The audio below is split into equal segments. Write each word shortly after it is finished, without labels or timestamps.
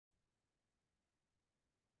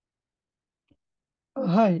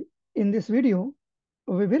Hi, in this video,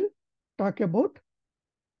 we will talk about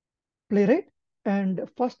Playwright and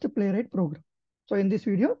first Playwright program. So in this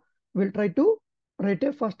video, we'll try to write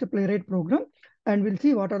a first Playwright program and we'll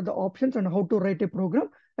see what are the options and how to write a program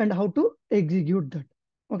and how to execute that.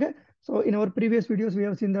 Okay. So in our previous videos, we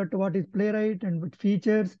have seen that what is Playwright and what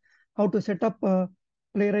features, how to set up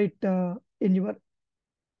Playwright in your,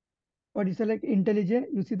 what is it like IntelliJ.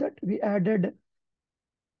 You see that we added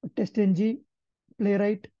TestNG,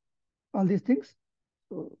 Playwright, all these things.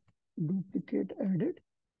 So duplicate added.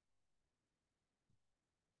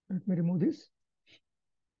 Let me remove this.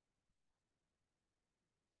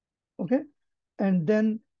 Okay. And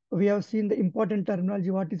then we have seen the important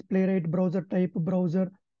terminology. What is Playwright, browser type,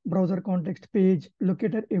 browser context, page,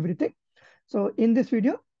 locator, everything. So in this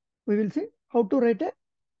video, we will see how to write a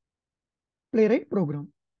Playwright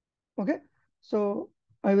program. Okay. So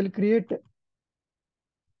I will create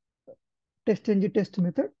TestNG test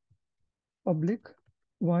method, public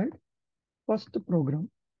void first program.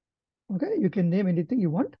 Okay. You can name anything you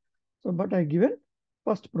want. So, but I given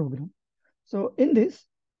first program. So in this,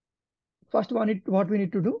 first one, what we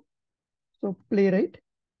need to do. So Playwright.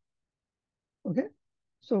 Okay.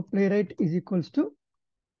 So Playwright is equals to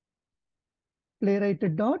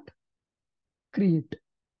Playwright dot create.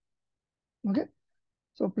 Okay.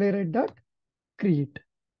 So Playwright dot create.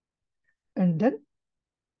 And then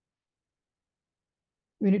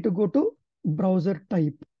we need to go to browser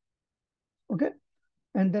type. Okay.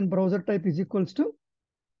 And then browser type is equals to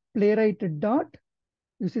Playwright dot,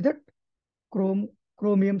 you see that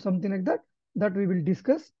Chromium, something like that, that we will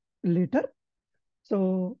discuss later.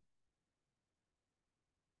 So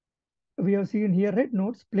we have seen here, right,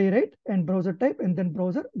 notes, Playwright and browser type, and then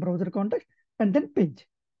browser context, and then page.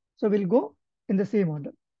 So we'll go in the same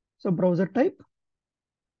order. So browser type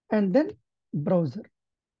and then browser.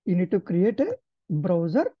 You need to create a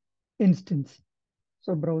browser instance.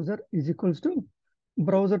 So browser is equals to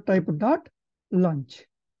browser type dot launch.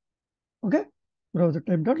 Okay, browser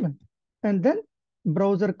type dot launch. And then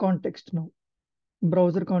browser context now.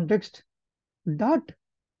 Browser context dot.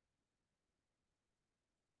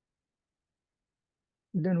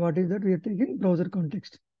 Then what is that? We are taking browser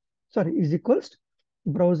context. Sorry, is equals to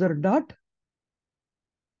browser dot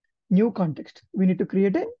new context. We need to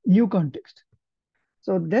create a new context.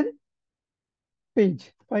 So then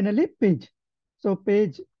page, finally page. So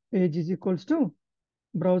page is equals to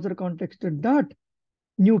browser context dot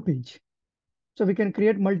new page. So we can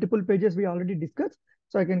create multiple pages we already discussed.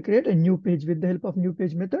 So I can create a new page with the help of new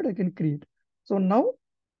page method. I can create. So now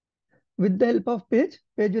with the help of page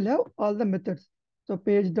will have all the methods. So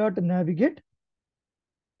page dot navigate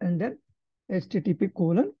and then http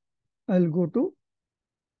colon. I'll go to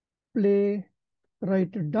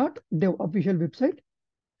playwright.dev official website.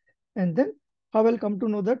 And then how I'll come to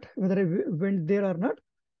know that whether I went there or not.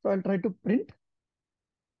 So I'll try to print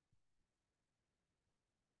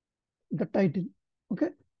the title.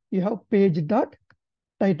 Okay. You have page dot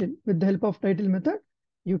title. With the help of title method,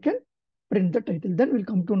 you can print the title. Then we'll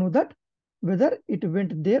come to know that whether it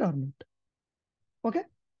went there or not. Okay.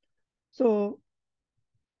 So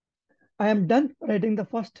I am done writing the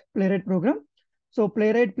first Playwright program. So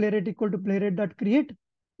Playwright equal to playwright.create.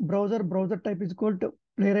 Browser type is equal to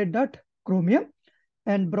playwright.chromium.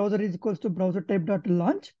 And browser is equals to browser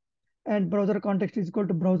type.launch. And browser context is equal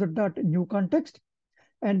to browser.new context.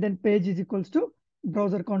 And then page is equals to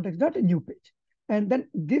browser context.new page. And then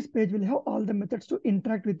this page will have all the methods to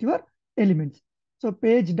interact with your elements. So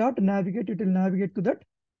page.navigate, it will navigate to that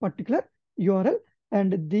particular URL.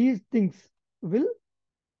 And these things will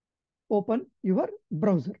open your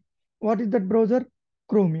browser. What is that browser?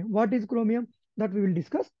 Chromium. What is Chromium? That we will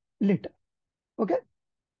discuss later. Okay.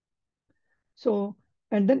 So,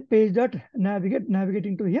 and then page dot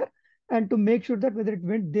navigating to here. And to make sure that whether it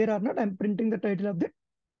went there or not, I'm printing the title of the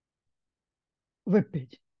web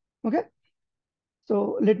page. Okay.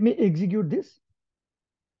 So let me execute this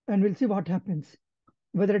and we'll see what happens,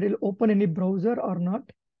 whether it will open any browser or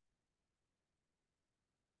not.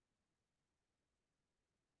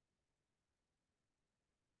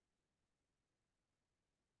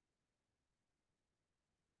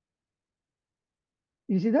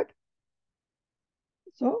 You see that?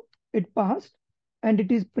 So it passed and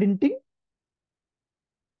it is printing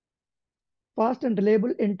fast and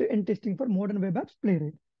reliable end-to-end testing for modern web apps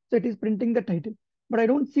Playwright. So it is printing the title, but I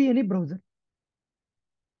don't see any browser.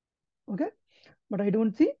 Okay, but I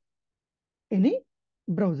don't see any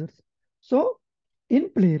browsers. So in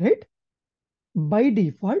Playwright, by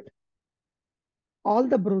default, all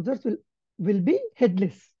the browsers will be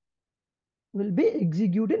headless, will be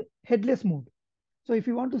executed in headless mode. So if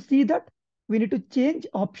you want to see that we need to change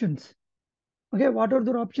options. Okay, what are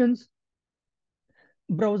the options?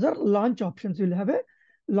 Browser launch options. You'll have a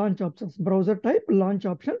launch options, browser type launch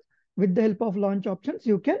options. With the help of launch options,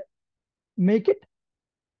 you can make it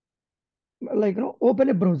like, open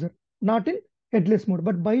a browser, not in headless mode.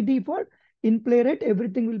 But by default, in Playwright,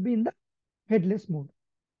 everything will be in the headless mode.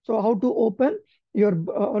 So how to open your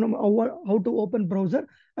how to open browser,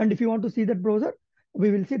 and if you want to see that browser, we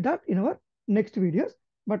will see that in our next videos.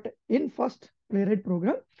 But in first Playwright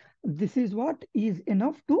program, this is what is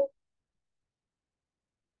enough to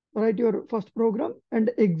write your first program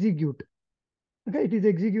and execute. Okay, it is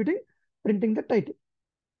executing, printing the title.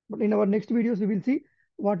 But in our next videos, we will see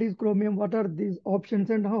what is Chromium, what are these options,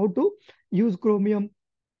 and how to use Chromium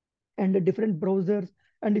and the different browsers.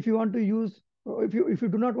 And if you want to use, if you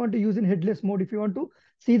do not want to use in headless mode, if you want to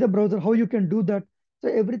see the browser, how you can do that. So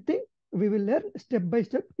everything we will learn step by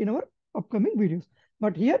step in our upcoming videos.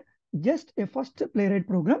 But here, just a first Playwright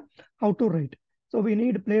program, how to write. So we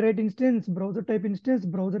need Playwright instance, browser type instance,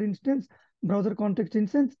 browser context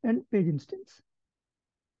instance, and page instance.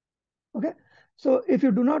 Okay. So if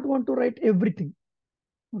you do not want to write everything,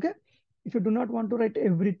 okay, if you do not want to write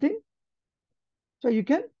everything, so you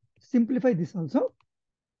can simplify this also.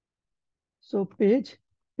 So page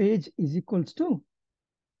is equals to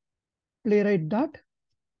playwright dot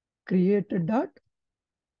create dot,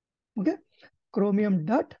 okay, chromium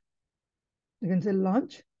dot, you can say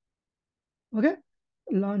launch, okay,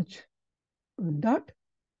 launch dot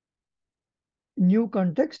new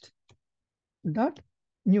context dot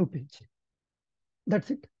new page.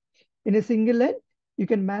 That's it. In a single line, you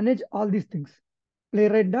can manage all these things.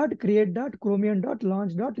 Playwright dot create dot chromium dot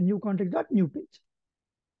launch dot new context dot new page.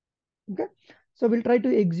 Okay. So we'll try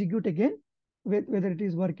to execute again whether it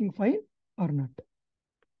is working fine or not.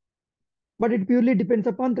 But it purely depends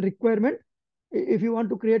upon the requirement. If you want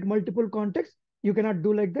to create multiple contexts, you cannot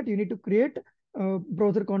do like that. You need to create a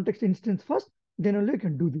browser context instance first, then only you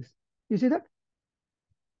can do this. You see that?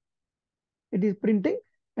 It is printing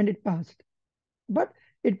and it passed. But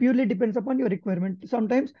it purely depends upon your requirement.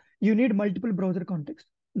 Sometimes you need multiple browser contexts.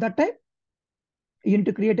 That time, you need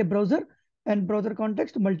to create a browser and browser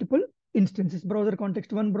context, multiple instances, browser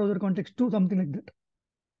context 1, browser context 2, something like that.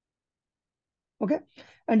 Okay.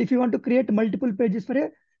 And if you want to create multiple pages for a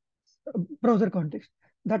browser context,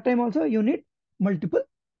 that time also you need multiple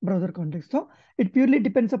browser context. So it purely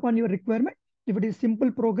depends upon your requirement. If it is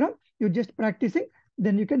simple program, you're just practicing,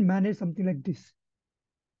 then you can manage something like this.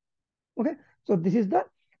 Okay. So this is the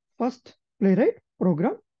first Playwright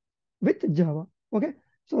program with Java. Okay.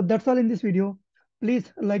 So that's all in this video.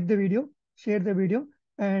 Please like the video, share the video,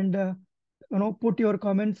 and put your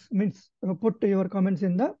comments, put your comments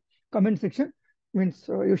in the comment section,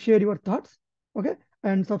 you share your thoughts. Okay.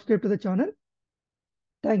 And subscribe to the channel.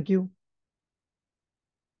 Thank you.